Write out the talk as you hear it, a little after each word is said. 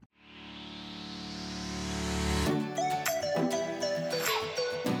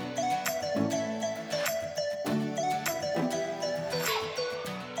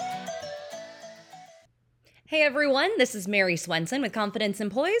Hey everyone, this is Mary Swenson with Confidence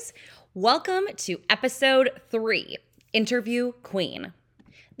Employees. Welcome to episode 3, Interview Queen.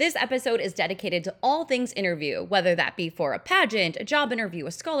 This episode is dedicated to all things interview, whether that be for a pageant, a job interview,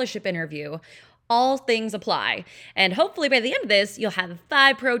 a scholarship interview. All things apply. And hopefully by the end of this, you'll have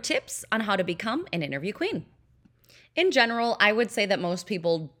 5 pro tips on how to become an interview queen. In general, I would say that most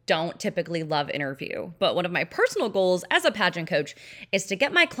people don't typically love interview, but one of my personal goals as a pageant coach is to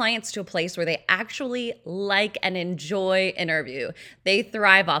get my clients to a place where they actually like and enjoy interview. They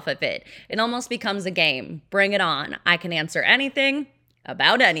thrive off of it. It almost becomes a game. Bring it on. I can answer anything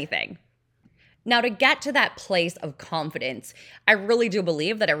about anything. Now, to get to that place of confidence, I really do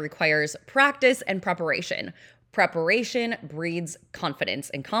believe that it requires practice and preparation. Preparation breeds confidence,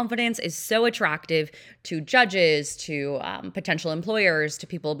 and confidence is so attractive to judges, to potential employers, to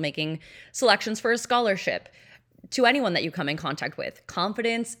people making selections for a scholarship, to anyone that you come in contact with.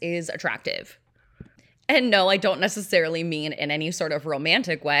 Confidence is attractive. And no, I don't necessarily mean in any sort of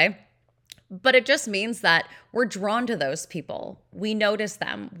romantic way, but it just means that we're drawn to those people. We notice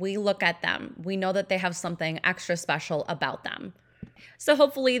them, we look at them, we know that they have something extra special about them. So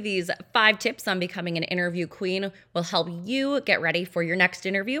hopefully these 5 tips on becoming an interview queen will help you get ready for your next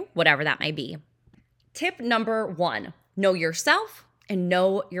interview, whatever that may be. Tip number 1, know yourself and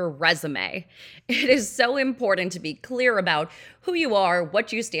know your resume. It is so important to be clear about who you are,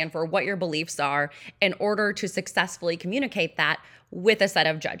 what you stand for, what your beliefs are, in order to successfully communicate that with a set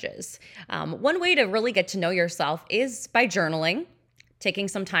of judges. One way to really get to know yourself is by journaling, taking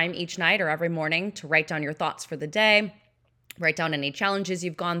some time each night or every morning to write down your thoughts for the day. Write down any challenges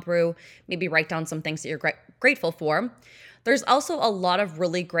you've gone through, maybe write down some things that you're grateful for. There's also a lot of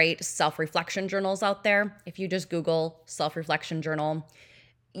really great self-reflection journals out there. If you just Google self-reflection journal,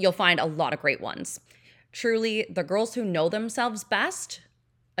 you'll find a lot of great ones. Truly, the girls who know themselves best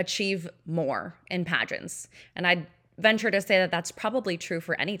achieve more in pageants. And I'd venture to say that that's probably true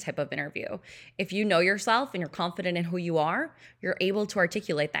for any type of interview. If you know yourself and you're confident in who you are, you're able to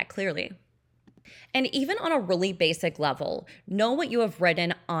articulate that clearly. And even on a really basic level, know what you have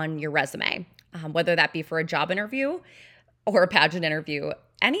written on your resume, whether that be for a job interview or a pageant interview.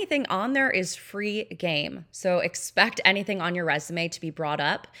 Anything on there is free game. So expect anything on your resume to be brought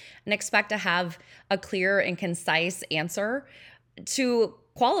up and expect to have a clear and concise answer to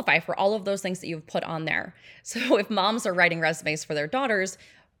qualify for all of those things that you've put on there. So if moms are writing resumes for their daughters,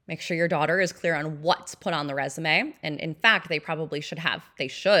 make sure your daughter is clear on what's put on the resume. And in fact, they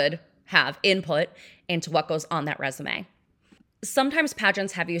should have input into what goes on that resume. Sometimes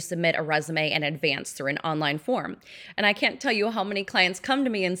pageants have you submit a resume in advance through an online form. And I can't tell you how many clients come to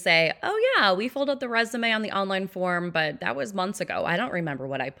me and say, oh yeah, we filled out the resume on the online form, but that was months ago. I don't remember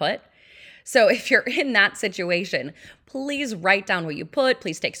what I put. So if you're in that situation, please write down what you put.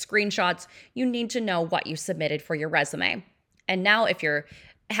 Please take screenshots. You need to know what you submitted for your resume. And now if you're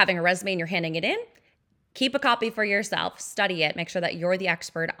having a resume and you're handing it in, keep a copy for yourself, study it, make sure that you're the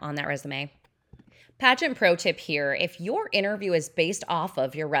expert on that resume. Pageant pro tip here, if your interview is based off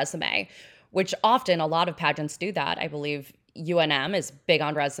of your resume, which often a lot of pageants do that, I believe UNM is big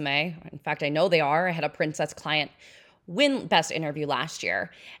on resume. In fact, I know they are. I had a princess client win Best Interview last year.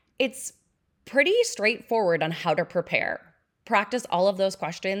 It's pretty straightforward on how to prepare. Practice all of those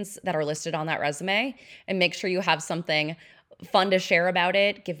questions that are listed on that resume and make sure you have something fun to share about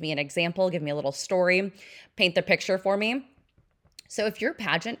it. Give me an example, give me a little story, paint the picture for me. So if your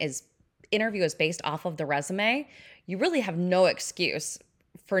interview is based off of the resume, you really have no excuse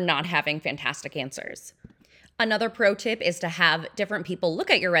for not having fantastic answers. Another pro tip is to have different people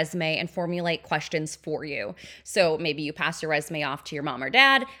look at your resume and formulate questions for you. So maybe you pass your resume off to your mom or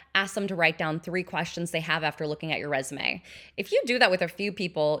dad, ask them to write down 3 questions they have after looking at your resume. If you do that with a few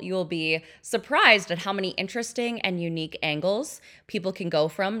people, you will be surprised at how many interesting and unique angles people can go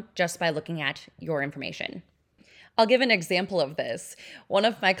from just by looking at your information. I'll give an example of this. One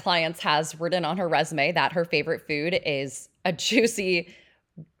of my clients has written on her resume that her favorite food is a juicy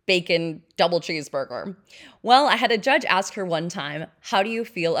bacon double cheeseburger. Well, I had a judge ask her one time, how do you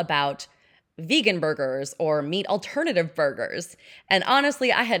feel about vegan burgers or meat alternative burgers? And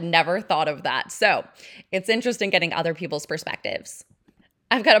honestly, I had never thought of that. So it's interesting getting other people's perspectives.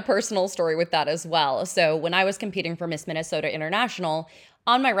 I've got a personal story with that as well. So when I was competing for Miss Minnesota International,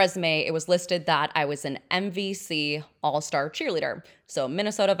 on my resume, it was listed that I was an MVC All-Star cheerleader. So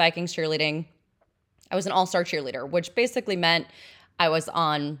Minnesota Vikings cheerleading, I was an all-star cheerleader, which basically meant I was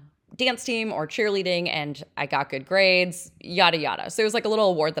on dance team or cheerleading and I got good grades, yada, yada. So it was like a little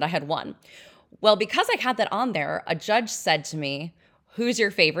award that I had won. Well, because I had that on there, a judge said to me, who's your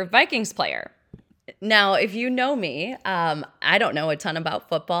favorite Vikings player? Now, if you know me, I don't know a ton about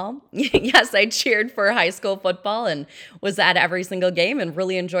football. Yes, I cheered for high school football and was at every single game and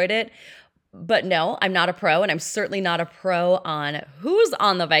really enjoyed it. But no, I'm not a pro, and I'm certainly not a pro on who's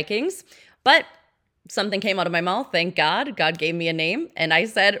on the Vikings. But something came out of my mouth, thank God. God gave me a name, and I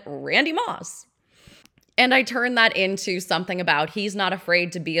said Randy Moss. And I turned that into something about he's not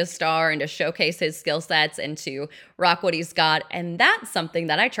afraid to be a star and to showcase his skill sets and to rock what he's got. And that's something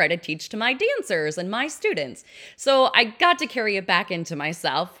that I try to teach to my dancers and my students. So I got to carry it back into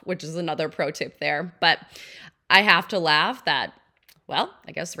myself, which is another pro tip there. But I have to laugh that, well,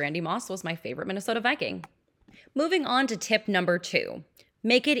 I guess Randy Moss was my favorite Minnesota Viking. Moving on to tip number 2,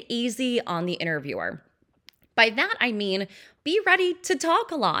 make it easy on the interviewer. By that, I mean, be ready to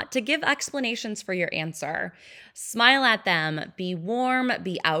talk a lot, to give explanations for your answer. Smile at them, be warm,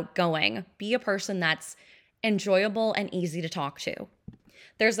 be outgoing, be a person that's enjoyable and easy to talk to.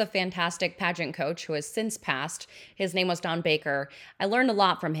 There's a fantastic pageant coach who has since passed. His name was Don Baker. I learned a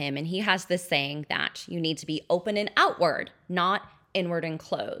lot from him, and he has this saying that you need to be open and outward, not inward and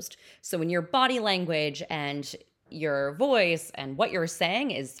closed. So when your body language and your voice and what you're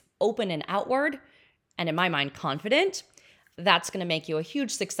saying is open and outward, and in my mind, confident, that's going to make you a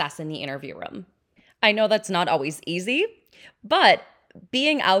huge success in the interview room. I know that's not always easy, but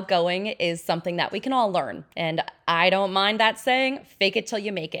being outgoing is something that we can all learn. And I don't mind that saying, fake it till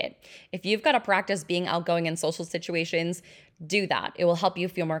you make it. If you've got to practice being outgoing in social situations, do that. It will help you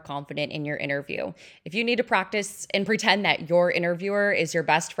feel more confident in your interview. If you need to practice and pretend that your interviewer is your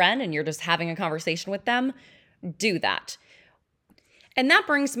best friend and you're just having a conversation with them, do that. And that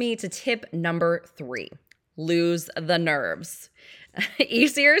brings me to tip number 3, lose the nerves.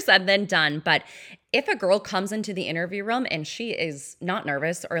 Easier said than done, but if a girl comes into the interview room and she is not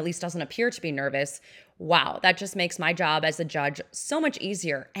nervous, or at least doesn't appear to be nervous, wow, that just makes my job as a judge so much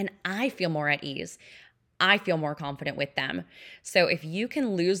easier, and I feel more at ease. I feel more confident with them. So if you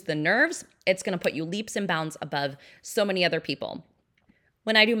can lose the nerves, it's going to put you leaps and bounds above so many other people.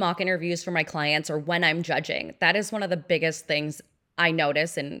 When I do mock interviews for my clients or when I'm judging, that is one of the biggest things I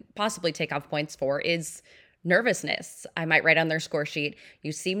notice and possibly take off points for is nervousness. I might write on their score sheet,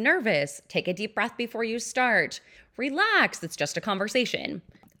 you seem nervous. Take a deep breath before you start. Relax. It's just a conversation.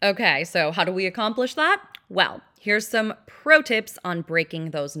 Okay, so how do we accomplish that? Well, here's some pro tips on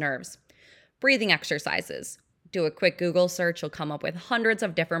breaking those nerves. Breathing exercises. Do a quick Google search. You'll come up with hundreds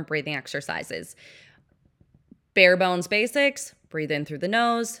of different breathing exercises. Bare bones basics. Breathe in through the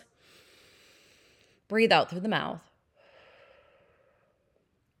nose. Breathe out through the mouth.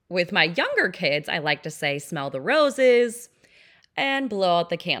 With my younger kids, I like to say, smell the roses and blow out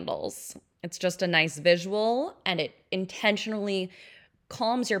the candles. It's just a nice visual, and it intentionally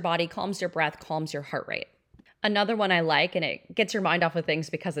calms your body, calms your breath, calms your heart rate. Another one I like, and it gets your mind off of things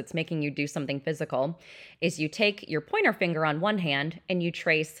because it's making you do something physical, is you take your pointer finger on one hand and you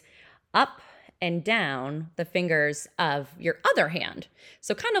trace up and down the fingers of your other hand.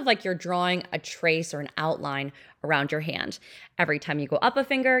 So kind of like you're drawing a trace or an outline around your hand. Every time you go up a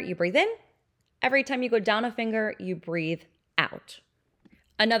finger, you breathe in. Every time you go down a finger, you breathe out.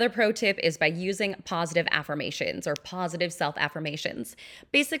 Another pro tip is by using positive affirmations or positive self-affirmations.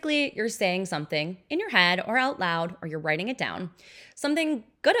 Basically, you're saying something in your head or out loud, or you're writing it down, something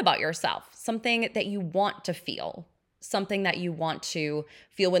good about yourself, something that you want to feel, something that you want to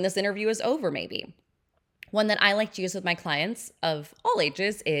feel when this interview is over, maybe. One that I like to use with my clients of all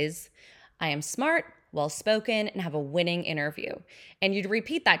ages is, I am smart, well-spoken, and have a winning interview. And you'd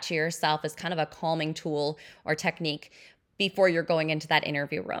repeat that to yourself as kind of a calming tool or technique before you're going into that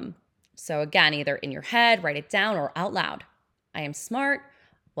interview room. So again, either in your head, write it down, or out loud. I am smart,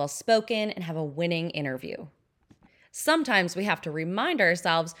 well-spoken, and have a winning interview. Sometimes we have to remind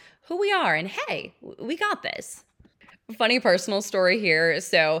ourselves who we are and, hey, we got this. Funny personal story here.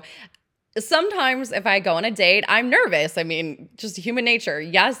 So sometimes if I go on a date, I'm nervous. I mean, just human nature.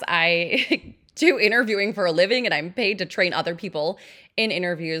 Yes, I do interviewing for a living and I'm paid to train other people in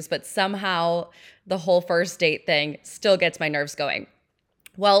interviews, but somehow the whole first date thing still gets my nerves going.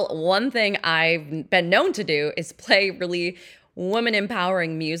 Well, one thing I've been known to do is play really woman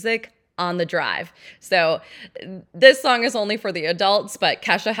empowering music on the drive. So this song is only for the adults, but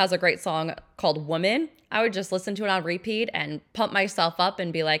Kesha has a great song called Woman. I would just listen to it on repeat and pump myself up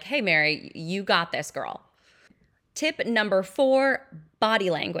and be like, hey, Mary, you got this, girl. Tip number 4, body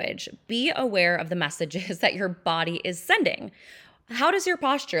language. Be aware of the messages that your body is sending. How does your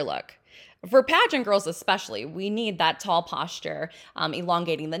posture look? For pageant girls especially, we need that tall posture,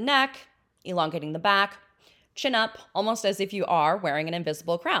 elongating the neck, elongating the back, chin up, almost as if you are wearing an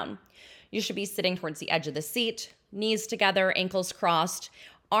invisible crown. You should be sitting towards the edge of the seat, knees together, ankles crossed,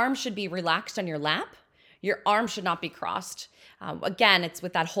 arms should be relaxed on your lap. Your arms should not be crossed. Again, it's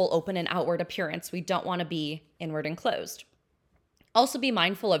with that whole open and outward appearance. We don't want to be inward and closed. Also be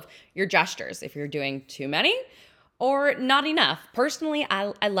mindful of your gestures if you're doing too many or not enough. Personally,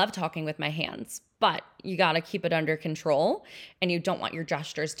 I love talking with my hands, but you got to keep it under control and you don't want your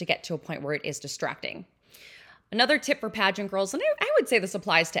gestures to get to a point where it is distracting. Another tip for pageant girls, and I would say this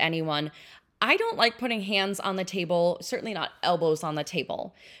applies to anyone, I don't like putting hands on the table, certainly not elbows on the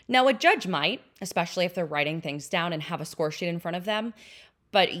table. Now, a judge might, especially if they're writing things down and have a score sheet in front of them.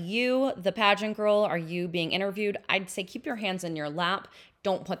 But you, the pageant girl, are you being interviewed? I'd say keep your hands in your lap.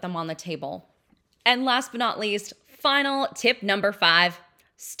 Don't put them on the table. And last but not least, final tip number 5,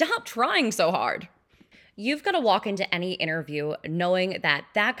 stop trying so hard. You've got to walk into any interview knowing that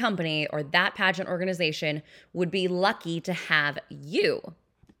that company or that pageant organization would be lucky to have you.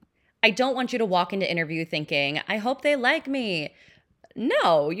 I don't want you to walk into interview thinking, I hope they like me.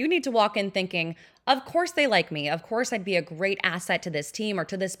 No, you need to walk in thinking, of course they like me. Of course I'd be a great asset to this team or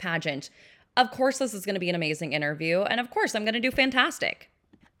to this pageant. Of course this is going to be an amazing interview. And of course I'm going to do fantastic.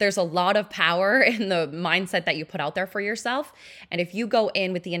 There's a lot of power in the mindset that you put out there for yourself. And if you go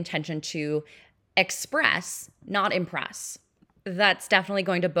in with the intention to express, not impress, that's definitely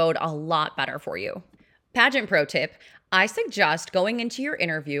going to bode a lot better for you. Pageant pro tip, I suggest going into your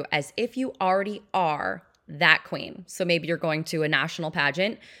interview as if you already are that queen. So maybe you're going to a national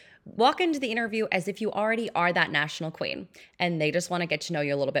pageant. Walk into the interview as if you already are that national queen and they just want to get to know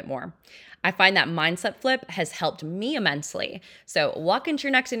you a little bit more. I find that mindset flip has helped me immensely. So walk into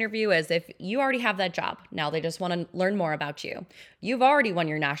your next interview as if you already have that job. Now they just want to learn more about you. You've already won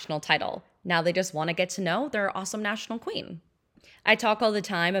your national title. Now they just want to get to know their awesome national queen. I talk all the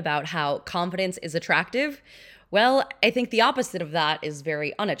time about how confidence is attractive. Well, I think the opposite of that is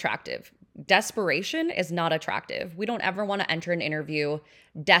very unattractive. Desperation is not attractive. We don't ever want to enter an interview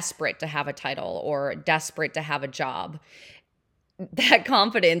desperate to have a title or desperate to have a job. That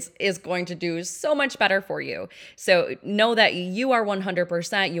confidence is going to do so much better for you. So know that you are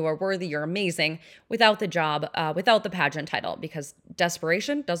 100%, you are worthy, you're amazing without the job, without the pageant title, because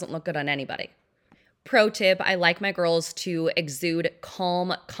desperation doesn't look good on anybody. Pro tip, I like my girls to exude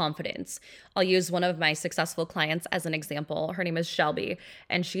calm confidence. I'll use one of my successful clients as an example. Her name is Shelby,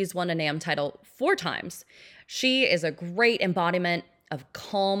 and she's won a NAM title 4 times. She is a great embodiment of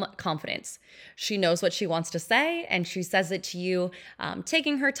calm confidence. She knows what she wants to say, and she says it to you,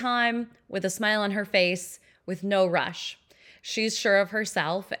 taking her time with a smile on her face, with no rush. She's sure of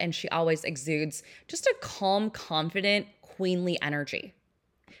herself, and she always exudes just a calm, confident, queenly energy.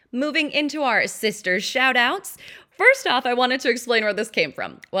 Moving into our sisters shout outs. First off, I wanted to explain where this came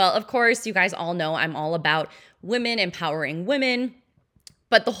from. Well, of course, you guys all know I'm all about women empowering women,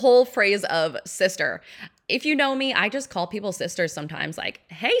 but the whole phrase of sister, if you know me, I just call people sisters sometimes, like,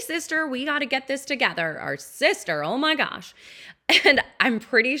 hey sister, we got to get this together. Our sister, oh my gosh. And I'm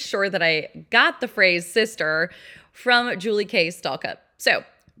pretty sure that I got the phrase sister from Julie K. Stalkup. So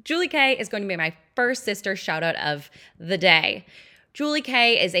Julie K is going to be my first sister shout out of the day. Julie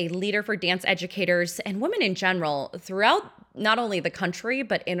K is a leader for dance educators and women in general throughout not only the country,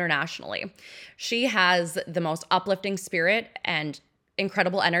 but internationally. She has the most uplifting spirit and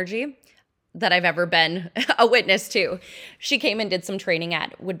incredible energy that I've ever been a witness to. She came and did some training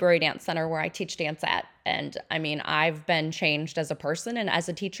at Woodbury Dance Center where I teach dance at. And I mean, I've been changed as a person and as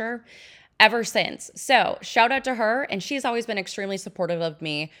a teacher ever since. So shout out to her. And she's always been extremely supportive of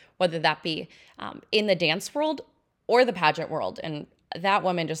me, whether that be in the dance world or the pageant world. And that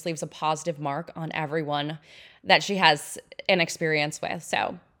woman just leaves a positive mark on everyone that she has an experience with.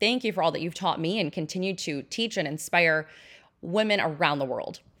 So thank you for all that you've taught me and continue to teach and inspire women around the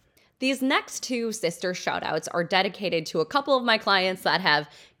world. These next 2 sister shout outs are dedicated to a couple of my clients that have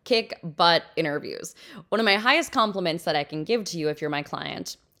kick butt interviews. One of my highest compliments that I can give to you if you're my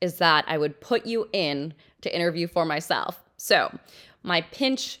client is that I would put you in to interview for myself. So my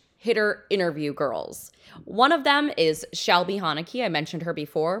pinch hitter interview girls. One of them is Shelby Haneke. I mentioned her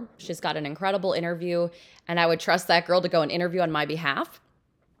before. She's got an incredible interview, and I would trust that girl to go and interview on my behalf.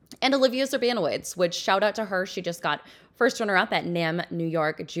 And Olivia Zerbanowicz, which shout out to her. She just got first runner-up at NAM New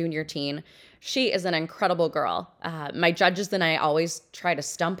York Junior Teen. She is an incredible girl. My judges and I always try to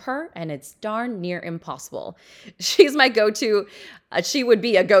stump her, and it's darn near impossible. She's my go-to. She would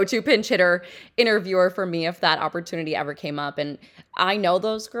be a go-to pinch hitter interviewer for me if that opportunity ever came up. And I know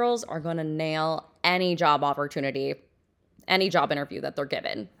those girls are going to nail any job opportunity, any job interview that they're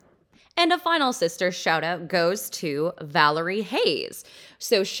given. And a final sister shout out goes to Valerie Hayes.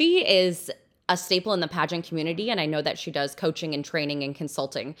 So she is a staple in the pageant community, and I know that she does coaching and training and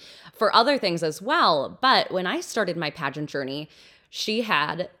consulting for other things as well. But when I started my pageant journey, she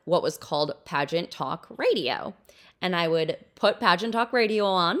had what was called Pageant Talk Radio. And I would put Pageant Talk Radio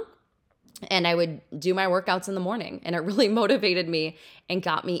on and I would do my workouts in the morning. And it really motivated me and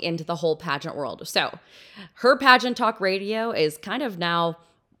got me into the whole pageant world. So her Pageant Talk Radio is kind of now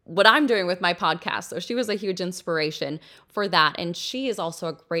what I'm doing with my podcast. So she was a huge inspiration for that. And she is also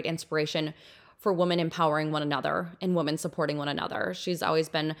a great inspiration for women empowering one another and women supporting one another. She's always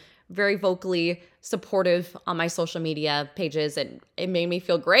been very vocally supportive on my social media pages, and it made me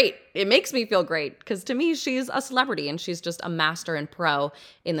feel great. It makes me feel great because to me, she's a celebrity and she's just a master and pro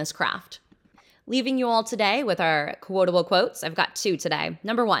in this craft. Leaving you all today with our quotable quotes. I've got 2 today.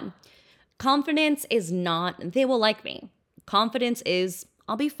 Number 1, confidence is not, they will like me. Confidence is,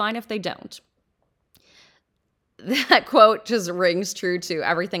 I'll be fine if they don't. That quote just rings true to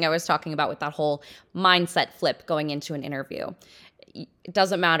everything I was talking about with that whole mindset flip going into an interview. It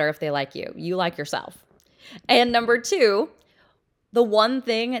doesn't matter if they like you. You like yourself. And number 2, the one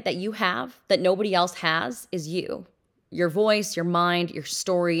thing that you have that nobody else has is you. Your voice, your mind, your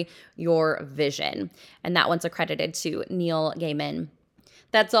story, your vision. And that one's accredited to Neil Gaiman.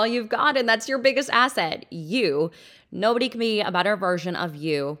 That's all you've got, and that's your biggest asset, you. Nobody can be a better version of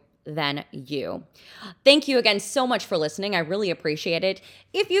you than you. Thank you again so much for listening. I really appreciate it.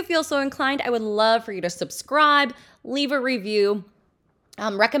 If you feel so inclined, I would love for you to subscribe, leave a review,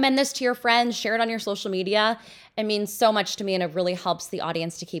 recommend this to your friends, share it on your social media. It means so much to me, and it really helps the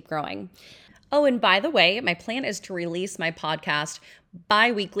audience to keep growing. Oh, and by the way, my plan is to release my podcast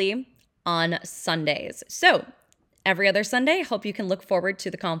bi-weekly on Sundays. So every other Sunday, hope you can look forward to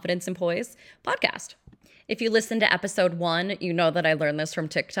the Confidence Employs podcast. If you listen to episode 1, you know that I learned this from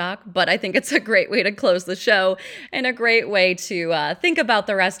TikTok, but I think it's a great way to close the show and a great way to think about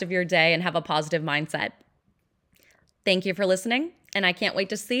the rest of your day and have a positive mindset. Thank you for listening, and I can't wait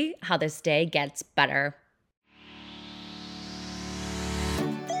to see how this day gets better.